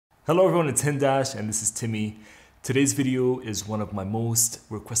Hello everyone, it's Hindash and this is Timmy. Today's video is one of my most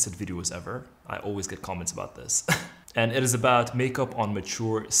requested videos ever. I always get comments about this. And it is about makeup on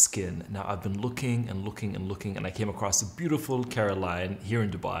mature skin. Now I've been looking and I came across a beautiful Caroline here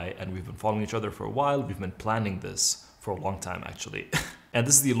in Dubai and we've been following each other for a while. We've been planning this for a long time actually. And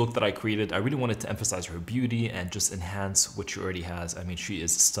this is the look that I created. I really wanted to emphasize her beauty and just enhance what she already has. I mean, she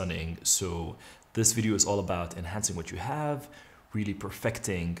is stunning. So this video is all about enhancing what you have, really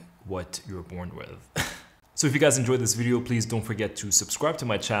perfecting what you're born with. So if you guys enjoyed this video, please don't forget to subscribe to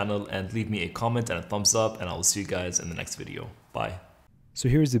my channel and leave me a comment and a thumbs up, and I will see you guys in the next video. Bye. So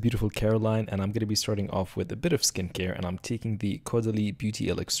here's the beautiful Caroline, and I'm going to be starting off with a bit of skincare, and I'm taking the Caudalie Beauty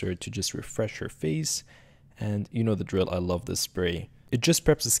Elixir to just refresh her face. And you know the drill, I love this spray. It just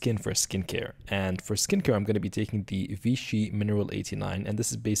preps the skin for skincare. And for skincare, I'm going to be taking the Vichy Mineral 89, and this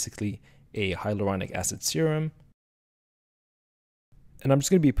is basically a hyaluronic acid serum. And I'm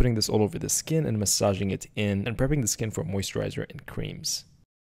just going to be putting this all over the skin and massaging it in and prepping the skin for moisturizer and creams.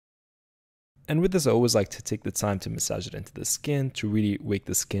 And with this, I always like to take the time to massage it into the skin to really wake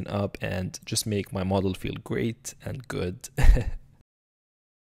the skin up and just make my model feel great and good.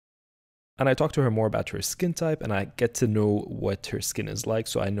 And I talk to her more about her skin type and I get to know what her skin is like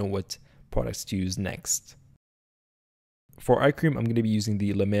so I know what products to use next. For eye cream, I'm going to be using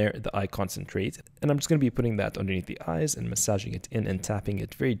the La Mer, the eye concentrate, and I'm just going to be putting that underneath the eyes and massaging it in and tapping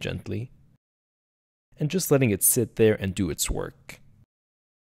it very gently. And just letting it sit there and do its work.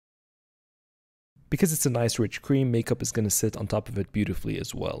 Because it's a nice rich cream, makeup is going to sit on top of it beautifully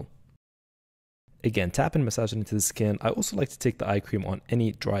as well. Again, tap and massage it into the skin. I also like to take the eye cream on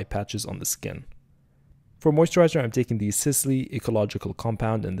any dry patches on the skin. For moisturizer, I'm taking the Sisley Ecological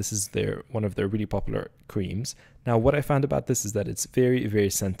compound, and this is one of their really popular creams. Now, what I found about this is that it's very, very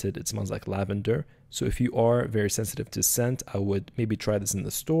scented. It smells like lavender. So if you are very sensitive to scent, I would maybe try this in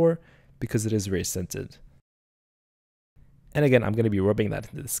the store because it is very scented. And again, I'm going to be rubbing that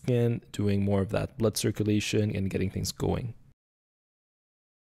into the skin, doing more of that blood circulation and getting things going.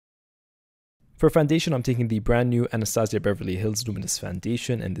 For foundation, I'm taking the brand new Anastasia Beverly Hills Luminous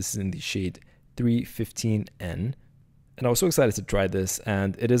foundation, and this is in the shade 315N, and I was so excited to try this,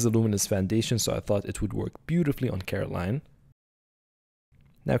 and it is a luminous foundation, so I thought it would work beautifully on Caroline.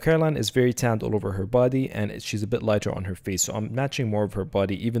 Now Caroline is very tanned all over her body and she's a bit lighter on her face, so I'm matching more of her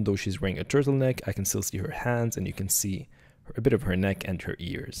body. Even though she's wearing a turtleneck, I can still see her hands and you can see a bit of her neck and her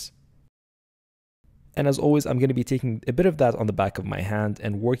ears. And as always, I'm going to be taking a bit of that on the back of my hand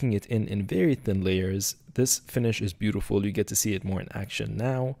and working it in very thin layers. This finish is beautiful, you get to see it more in action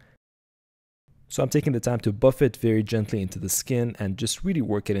now. So I'm taking the time to buff it very gently into the skin and just really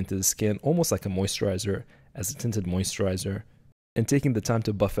work it into the skin, almost like a moisturizer, as a tinted moisturizer, and taking the time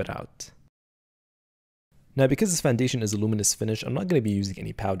to buff it out. Now, because this foundation is a luminous finish, I'm not going to be using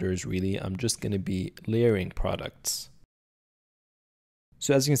any powders really, I'm just going to be layering products.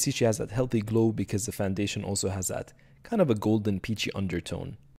 So as you can see, she has that healthy glow because the foundation also has that kind of a golden peachy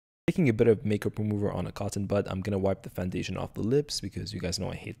undertone. Taking a bit of makeup remover on a cotton bud, I'm going to wipe the foundation off the lips because you guys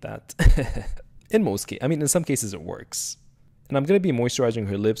know I hate that. In most cases, I mean, in some cases it works. And I'm going to be moisturizing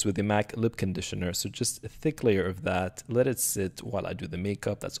her lips with the MAC lip conditioner. So just a thick layer of that. Let it sit while I do the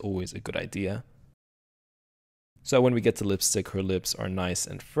makeup. That's always a good idea. So when we get to lipstick, her lips are nice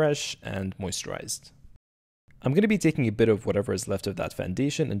and fresh and moisturized. I'm going to be taking a bit of whatever is left of that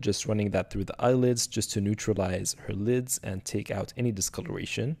foundation and just running that through the eyelids just to neutralize her lids and take out any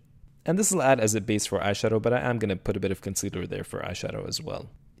discoloration. And this will add as a base for eyeshadow, but I am going to put a bit of concealer there for eyeshadow as well.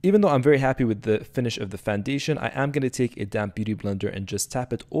 Even though I'm very happy with the finish of the foundation, I am going to take a damp beauty blender and just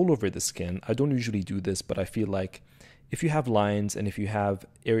tap it all over the skin. I don't usually do this, but I feel like if you have lines and if you have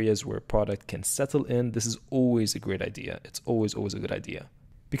areas where product can settle in, this is always a great idea. It's always a good idea.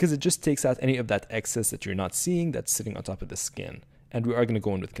 Because it just takes out any of that excess that you're not seeing that's sitting on top of the skin. And we are going to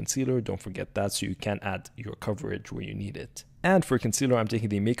go in with concealer, don't forget that, so you can add your coverage where you need it. And for concealer, I'm taking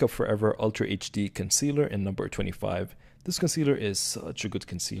the Makeup Forever Ultra HD Concealer in number 25. This concealer is such a good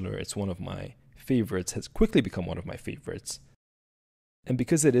concealer. It's one of my favorites, has quickly become one of my favorites. And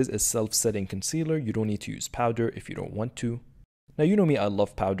because it is a self-setting concealer, you don't need to use powder if you don't want to. Now, you know me, I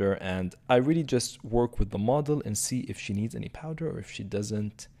love powder, and I really just work with the model and see if she needs any powder or if she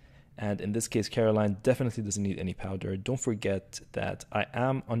doesn't. And in this case, Caroline definitely doesn't need any powder. Don't forget that I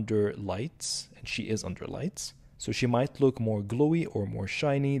am under lights, and she is under lights. So she might look more glowy or more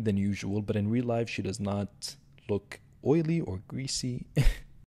shiny than usual, but in real life, she does not look oily or greasy.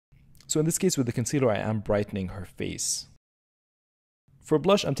 So in this case with the concealer, I am brightening her face. For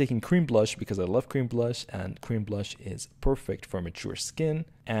blush, I'm taking cream blush because I love cream blush, and cream blush is perfect for mature skin.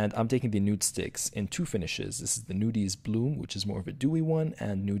 And I'm taking the Nudestix in 2 finishes. This is the Nudies Bloom, which is more of a dewy one,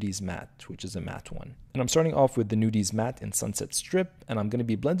 and Nudies Matte, which is a matte one. And I'm starting off with the Nudies Matte in Sunset Strip, and I'm going to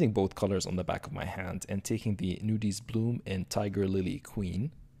be blending both colors on the back of my hand and taking the Nudies Bloom in Tiger Lily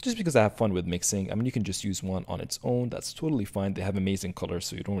Queen. Just because I have fun with mixing. I mean, you can just use one on its own. That's totally fine. They have amazing colors,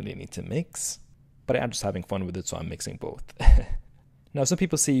 so you don't really need to mix. But I am just having fun with it, so I'm mixing both. Now, some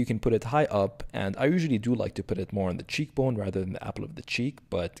people say you can put it high up, and I usually do like to put it more on the cheekbone rather than the apple of the cheek,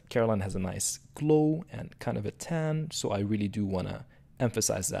 but Caroline has a nice glow and kind of a tan, so I really do want to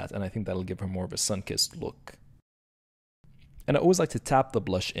emphasize that, and I think that'll give her more of a sun-kissed look. And I always like to tap the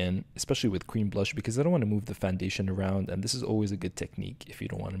blush in, especially with cream blush, because I don't want to move the foundation around, and this is always a good technique if you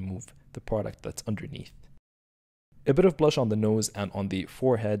don't want to move the product that's underneath. A bit of blush on the nose and on the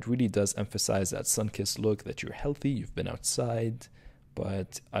forehead really does emphasize that sun-kissed look, that you're healthy, you've been outside,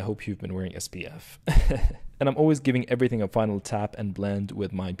 but I hope you've been wearing SPF. And I'm always giving everything a final tap and blend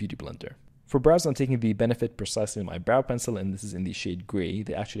with my beauty blender. For brows, I'm taking the Benefit Precisely My Brow Pencil, and this is in the shade gray.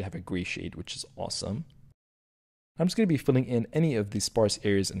 They actually have a gray shade, which is awesome. I'm just going to be filling in any of the sparse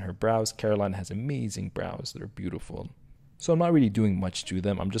areas in her brows. Caroline has amazing brows. They're beautiful. So I'm not really doing much to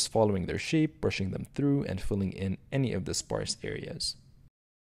them. I'm just following their shape, brushing them through, and filling in any of the sparse areas.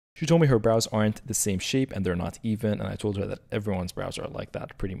 She told me her brows aren't the same shape and they're not even, and I told her that everyone's brows are like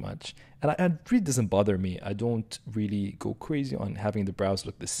that pretty much. And it really doesn't bother me. I don't really go crazy on having the brows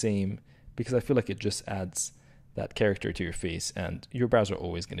look the same because I feel like it just adds that character to your face, and your brows are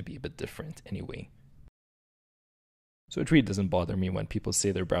always going to be a bit different anyway. So it really doesn't bother me when people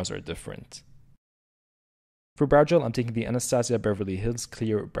say their brows are different. For brow gel, I'm taking the Anastasia Beverly Hills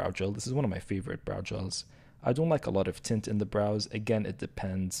Clear Brow Gel. This is one of my favorite brow gels. I don't like a lot of tint in the brows. Again, it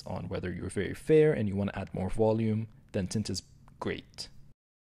depends on whether you're very fair and you want to add more volume, then tint is great.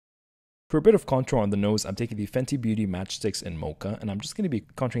 For a bit of contour on the nose, I'm taking the Fenty Beauty Matchstix in Mocha, and I'm just going to be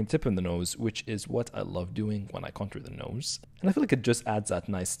contouring the tip of the nose, which is what I love doing when I contour the nose. And I feel like it just adds that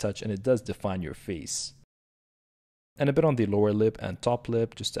nice touch, and it does define your face. And a bit on the lower lip and top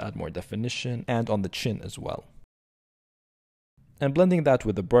lip, just to add more definition, and on the chin as well. And blending that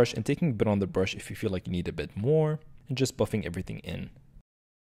with the brush and taking a bit on the brush if you feel like you need a bit more, and just buffing everything in.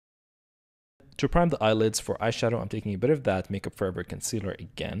 To prime the eyelids for eyeshadow, I'm taking a bit of that Makeup Forever concealer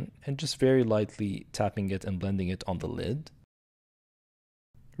again, and just very lightly tapping it and blending it on the lid.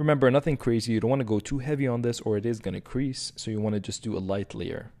 Remember, nothing crazy. You don't want to go too heavy on this or it is going to crease, so you want to just do a light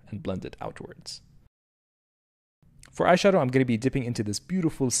layer and blend it outwards. For eyeshadow, I'm going to be dipping into this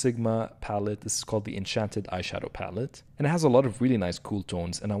beautiful Sigma palette. This is called the Enchanted eyeshadow palette. And it has a lot of really nice cool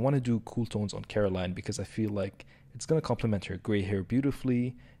tones. And I want to do cool tones on Caroline because I feel like it's going to complement her gray hair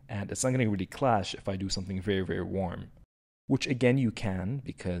beautifully. And it's not going to really clash if I do something very, very warm. Which again, you can,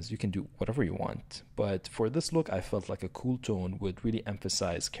 because you can do whatever you want. But for this look, I felt like a cool tone would really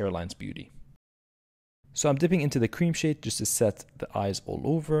emphasize Caroline's beauty. So I'm dipping into the cream shade just to set the eyes all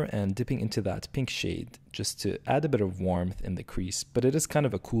over, and dipping into that pink shade just to add a bit of warmth in the crease, but it is kind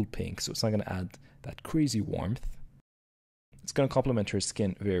of a cool pink, so it's not going to add that crazy warmth. It's going to complement her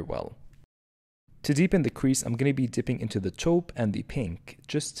skin very well. To deepen the crease, I'm going to be dipping into the taupe and the pink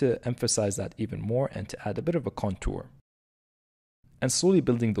just to emphasize that even more and to add a bit of a contour. And slowly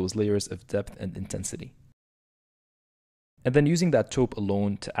building those layers of depth and intensity. And then using that taupe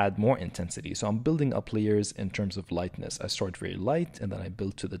alone to add more intensity. So I'm building up layers in terms of lightness. I start very light and then I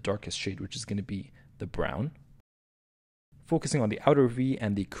build to the darkest shade, which is going to be the brown. Focusing on the outer V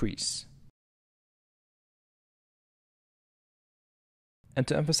and the crease. And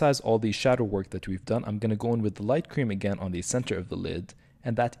to emphasize all the shadow work that we've done, I'm going to go in with the light cream again on the center of the lid.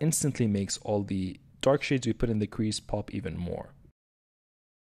 And that instantly makes all the dark shades we put in the crease pop even more.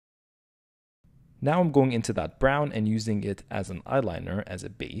 Now I'm going into that brown and using it as an eyeliner, as a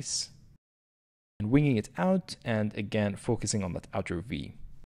base, and winging it out, and again focusing on that outer V.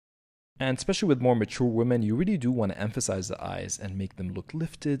 And especially with more mature women, you really do want to emphasize the eyes and make them look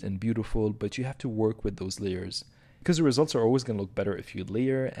lifted and beautiful, but you have to work with those layers, because the results are always going to look better if you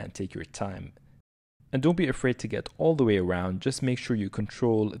layer and take your time. And don't be afraid to get all the way around, just make sure you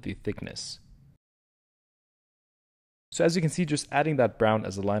control the thickness. So as you can see, just adding that brown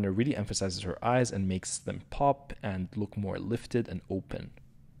as a liner really emphasizes her eyes and makes them pop and look more lifted and open.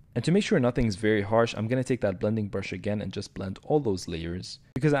 And to make sure nothing's very harsh, I'm going to take that blending brush again and just blend all those layers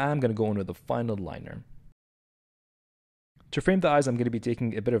because I am going to go in with the final liner. To frame the eyes, I'm going to be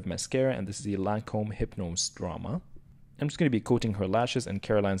taking a bit of mascara, and this is the Lancome Hypnose Drama. I'm just going to be coating her lashes, and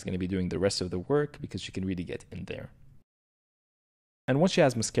Caroline's going to be doing the rest of the work because she can really get in there. And once she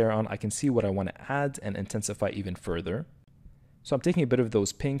has mascara on, I can see what I want to add and intensify even further. So I'm taking a bit of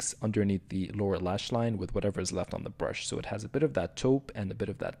those pinks underneath the lower lash line with whatever is left on the brush. So it has a bit of that taupe and a bit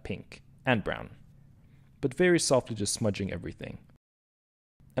of that pink and brown. But very softly just smudging everything.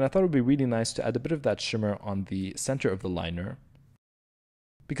 And I thought it would be really nice to add a bit of that shimmer on the center of the liner,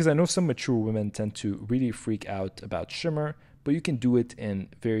 because I know some mature women tend to really freak out about shimmer, but you can do it in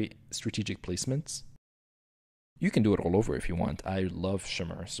very strategic placements. You can do it all over if you want. I love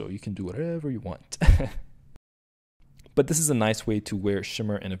shimmer, so you can do whatever you want. But this is a nice way to wear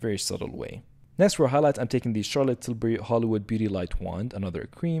shimmer in a very subtle way. Next for a highlight, I'm taking the Charlotte Tilbury Hollywood Beauty Light Wand, another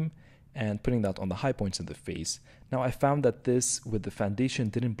cream, and putting that on the high points of the face. Now I found that this with the foundation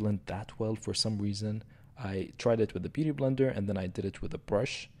didn't blend that well for some reason. I tried it with the beauty blender and then I did it with a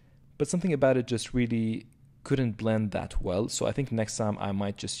brush, but something about it just really couldn't blend that well. So I think next time I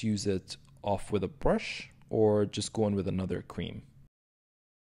might just use it off with a brush or just go in with another cream.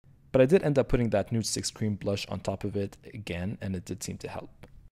 But I did end up putting that Nudestix cream blush on top of it again, and it did seem to help.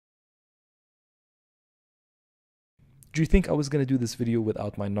 Do you think I was going to do this video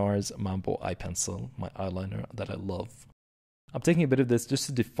without my NARS Mambo eye pencil, my eyeliner that I love? I'm taking a bit of this just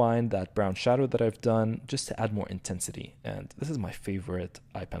to define that brown shadow that I've done, just to add more intensity. And this is my favorite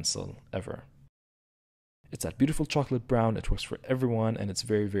eye pencil ever. It's that beautiful chocolate brown, it works for everyone, and it's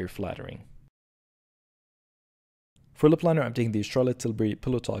very, very flattering. For lip liner, I'm taking the Charlotte Tilbury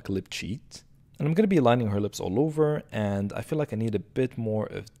Pillow Talk Lip Cheat. And I'm going to be lining her lips all over, and I feel like I need a bit more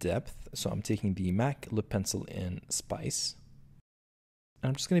of depth. So I'm taking the MAC lip pencil in Spice. And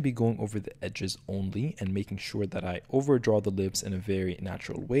I'm just going to be going over the edges only and making sure that I overdraw the lips in a very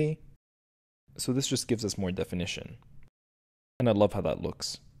natural way. So this just gives us more definition. And I love how that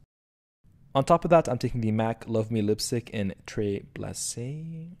looks. On top of that, I'm taking the MAC Love Me lipstick in Très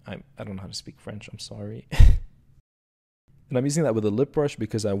Blasé. I don't know how to speak French, I'm sorry. And I'm using that with a lip brush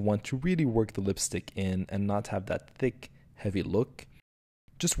because I want to really work the lipstick in and not have that thick, heavy look.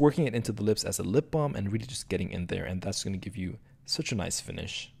 Just working it into the lips as a lip balm and really just getting in there, and that's going to give you such a nice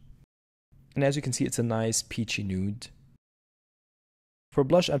finish. And as you can see, it's a nice peachy nude. For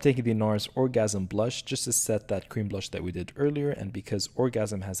blush, I'm taking the NARS Orgasm blush just to set that cream blush that we did earlier, and because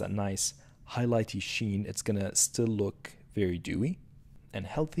Orgasm has that nice highlighty sheen, it's going to still look very dewy and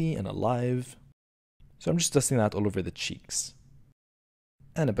healthy and alive. So I'm just dusting that all over the cheeks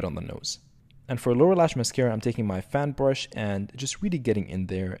and a bit on the nose. And for lower lash mascara, I'm taking my fan brush and just really getting in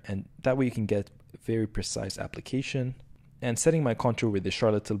there, and that way you can get very precise application. And setting my contour with the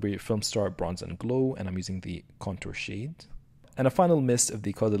Charlotte Tilbury Film Star Bronze and Glow, and I'm using the contour shade. And a final mist of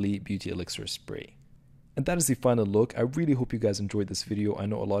the Caudalie Beauty Elixir Spray. And that is the final look. I really hope you guys enjoyed this video. I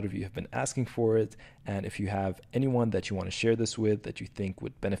know a lot of you have been asking for it, and if you have anyone that you want to share this with that you think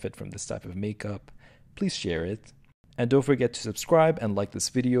would benefit from this type of makeup, please share it. And don't forget to subscribe and like this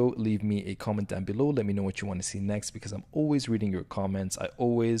video. Leave me a comment down below. Let me know what you want to see next, because I'm always reading your comments. I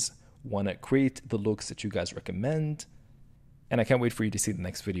always want to create the looks that you guys recommend. And I can't wait for you to see the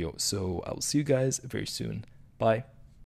next video. So I will see you guys very soon. Bye.